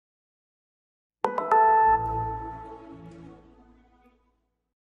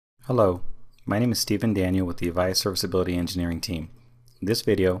Hello, my name is Stephen Daniel with the Avaya Serviceability Engineering team. This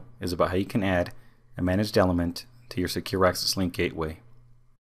video is about how you can add a managed element to your Secure Access Link Gateway.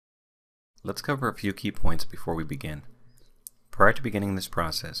 Let's cover a few key points before we begin. Prior to beginning this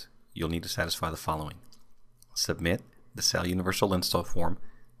process, you'll need to satisfy the following. Submit the SAL Universal Install form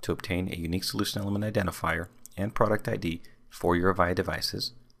to obtain a unique solution element identifier and product ID for your Avaya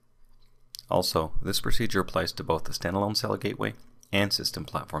devices. Also, this procedure applies to both the standalone SAL Gateway and System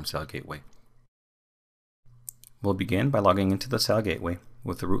Platform SAL Gateway. We'll begin by logging into the SAL Gateway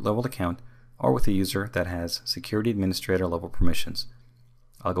with the root level account or with a user that has security administrator level permissions.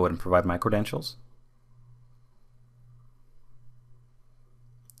 I'll go ahead and provide my credentials.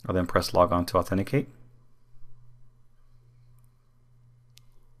 I'll then press log on to authenticate.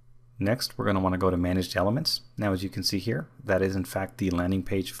 Next, we're going to want to go to Managed Elements. Now, as you can see here, that is in fact the landing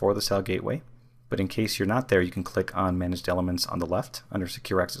page for the SAL Gateway. But in case you're not there, you can click on Managed Elements on the left under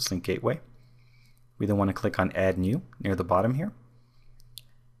Secure Access Link Gateway. We then want to click on Add New near the bottom here.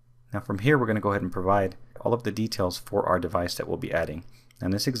 Now from here, we're going to go ahead and provide all of the details for our device that we'll be adding.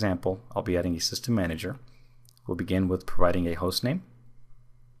 In this example, I'll be adding a system manager. We'll begin with providing a host name.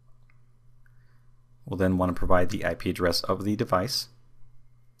 We'll then want to provide the IP address of the device.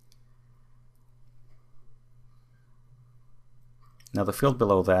 Now the field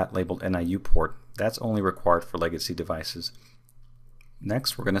below that labeled NIU port, that's only required for legacy devices.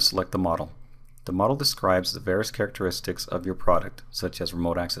 Next, we're going to select the model. The model describes the various characteristics of your product, such as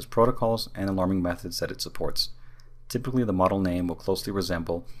remote access protocols and alarming methods that it supports. Typically, the model name will closely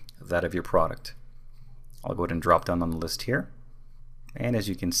resemble that of your product. I'll go ahead and drop down on the list here. And as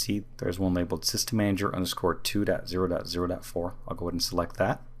you can see, there's one labeled System Manager _2.0.0.4. I'll go ahead and select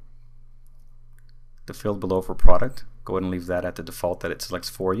that. The field below for product, go ahead and leave that at the default that it selects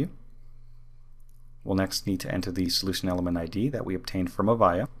for you. We'll next need to enter the solution element ID that we obtained from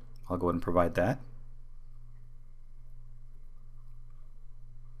Avaya. I'll go ahead and provide that.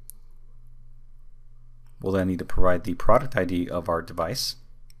 We'll then need to provide the product ID of our device.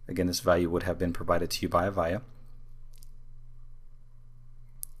 Again, this value would have been provided to you by Avaya.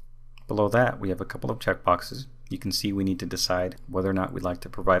 Below that, we have a couple of checkboxes. You can see we need to decide whether or not we'd like to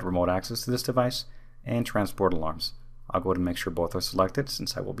provide remote access to this device and transport alarms. I'll go ahead and make sure both are selected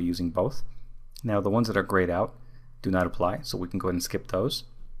since I will be using both. Now the ones that are grayed out do not apply, so we can go ahead and skip those.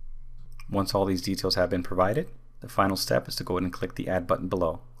 Once all these details have been provided, the final step is to go ahead and click the Add button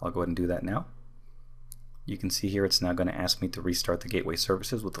below. I'll go ahead and do that now. You can see here it's now going to ask me to restart the gateway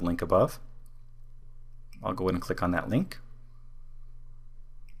services with the link above. I'll go ahead and click on that link.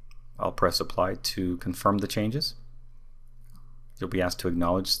 I'll press Apply to confirm the changes. You'll be asked to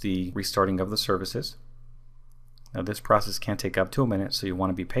acknowledge the restarting of the services. Now this process can take up to a minute, so you want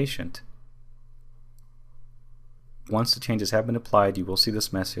to be patient. Once the changes have been applied, you will see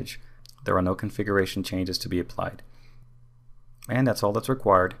this message. There are no configuration changes to be applied. And that's all that's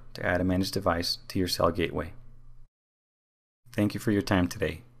required to add a managed device to your SAL Gateway. Thank you for your time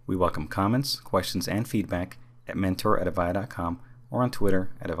today. We welcome comments, questions, and feedback at mentor@avaya.com or on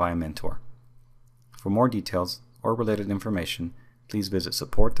Twitter @AvayaMentor. For more details or related information, please visit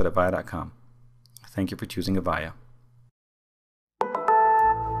support.avaya.com. Thank you for choosing Avaya.